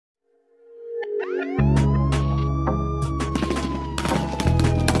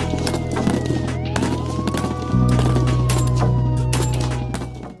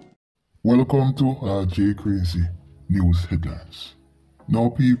Welcome to our J Crazy News Headlines. Now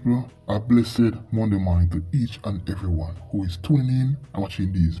people, a blessed Monday morning to each and everyone who is tuning in and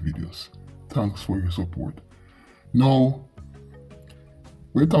watching these videos. Thanks for your support. Now,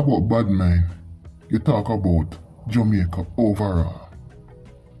 when you talk about bad mind, you talk about Jamaica overall.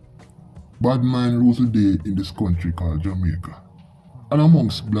 Bad mind rules the day in this country called Jamaica and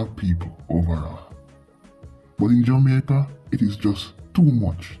amongst black people overall. But in Jamaica, it is just too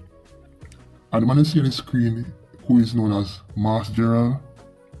much. And the man you see on the screen, who is known as Gerald,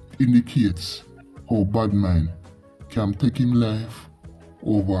 indicates how bad mind can take him life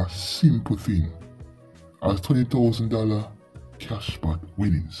over a simple thing as $20,000 Cashpot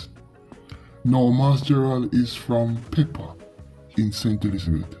winnings. Now Gerald is from Pepper in St.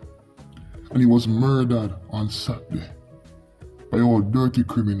 Elizabeth, and he was murdered on Saturday by a dirty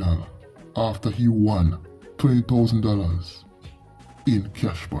criminal after he won $20,000 in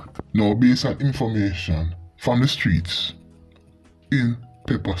Cashpot. Now, based on information from the streets in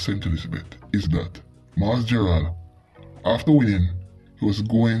Pepper, St. Elizabeth, is that Gerald, after winning, he was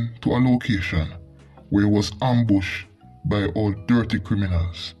going to a location where he was ambushed by all dirty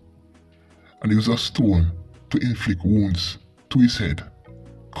criminals, and he used a stone to inflict wounds to his head,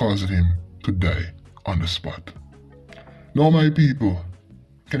 causing him to die on the spot. Now, my people,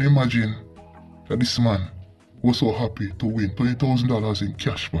 can you imagine that this man was so happy to win $20,000 in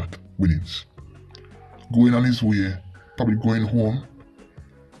Cashpot winnings, going on his way, probably going home,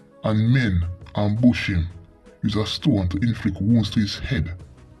 and men ambush him, use a stone to inflict wounds to his head,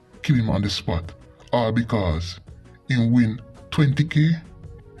 kill him on the spot, all because he win 20k?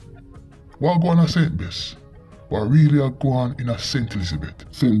 What go on a St. Bess? What really are going in a St. Elizabeth?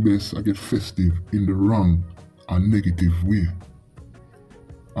 St. Bess I get festive in the wrong and negative way.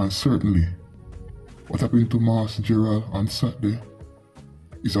 And certainly, what happened to Gerald on Saturday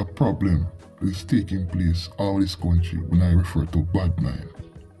is a problem that is taking place all this country when I refer to bad mind.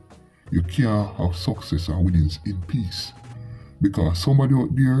 You can't have success and winnings in peace because somebody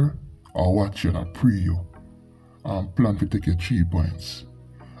out there are watching and pray you and plan to take your 3 points.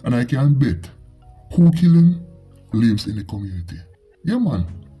 And I can bet who kill him lives in the community. Yeah man,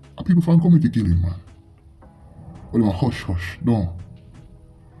 and people from the community kill him man. But they want hush, no.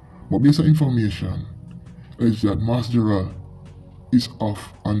 But based on information, is that Gerald is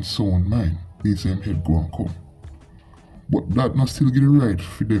off and sound mind, means him head go and come. But that not still get it right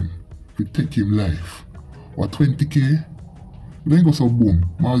for them to take him life. Or 20k, then go so boom,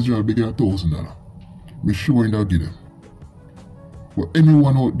 Gerald beg $1,000. Be sure they'll get them. But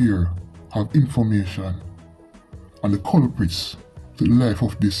anyone out there have information on the culprits to the life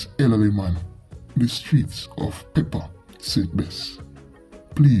of this elderly man in the streets of Pepper, St. Bess,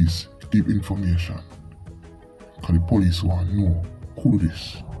 please give information. Because the police want to know who do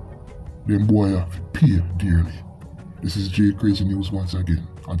this. Them boy have to pay dearly. This is J Crazy News once again.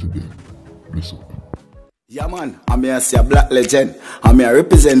 Until then, bless up. Yeah man, I'm here to see a black legend. I'm here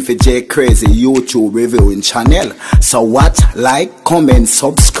represent for J Crazy YouTube reviewing channel. So watch, like, comment,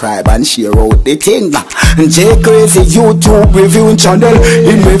 subscribe and share out the thing. J Crazy YouTube reviewing channel.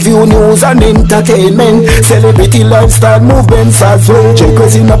 In review news and entertainment, celebrity lifestyle movements as well. J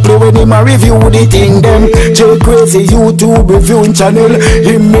Crazy not play when him a review the thing them. J Crazy YouTube reviewing channel.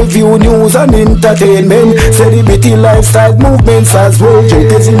 In review news and entertainment, celebrity lifestyle movements as well. J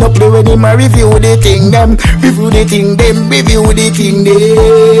Crazy not play when him a review the thing them. Review the thing them, review the thing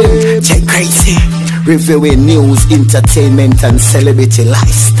them. J Crazy, reviewing news, entertainment and celebrity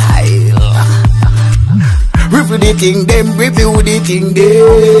lifestyle. Review the thing them, review the thing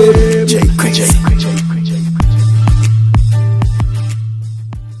them. J